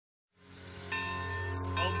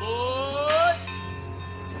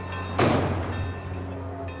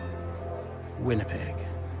Winnipeg.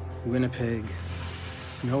 Winnipeg.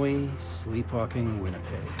 Snowy, sleepwalking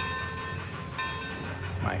Winnipeg.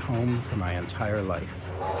 My home for my entire life.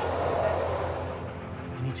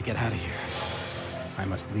 I need to get out of here. I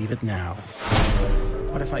must leave it now.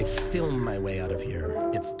 What if I film my way out of here?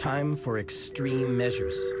 It's time for extreme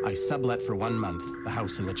measures. I sublet for 1 month the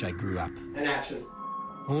house in which I grew up. And action.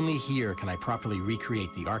 Only here can I properly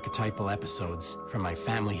recreate the archetypal episodes from my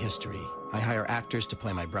family history. I hire actors to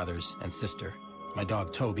play my brothers and sister. My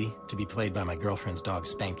dog Toby to be played by my girlfriend's dog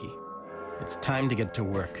Spanky. It's time to get to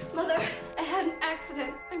work. Mother, I had an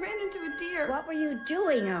accident. I ran into a deer. What were you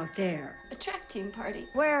doing out there? A track team party.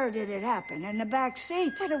 Where did it happen? In the back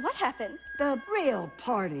seat? Wait, what happened? The real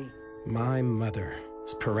party. My mother.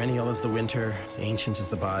 As perennial as the winter, as ancient as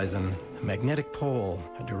the bison, a magnetic pole,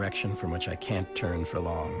 a direction from which I can't turn for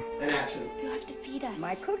long. And action. You have to feed us.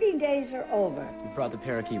 My cooking days are over. We brought the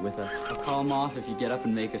parakeet with us. I'll call him off if you get up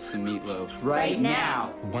and make us some meatloaf. Right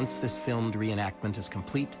now. Once this filmed reenactment is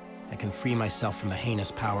complete, I can free myself from the heinous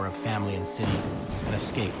power of family and city and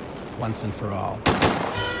escape once and for all.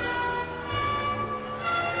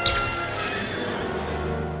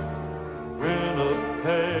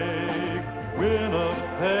 Winnipeg,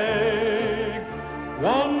 Winnipeg,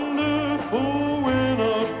 wonderful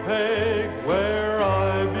Winnipeg, where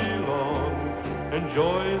I belong, and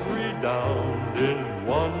joys redound in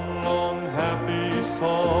one long happy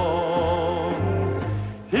song.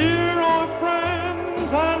 Here are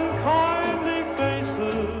friends and kindly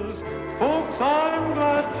faces, folks I'm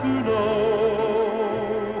glad to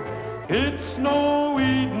know. It's no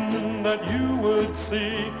Eden that you would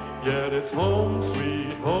see, yet it's home,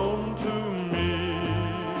 sweet home to me.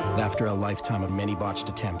 After a lifetime of many botched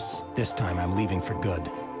attempts, this time I'm leaving for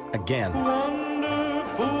good. Again.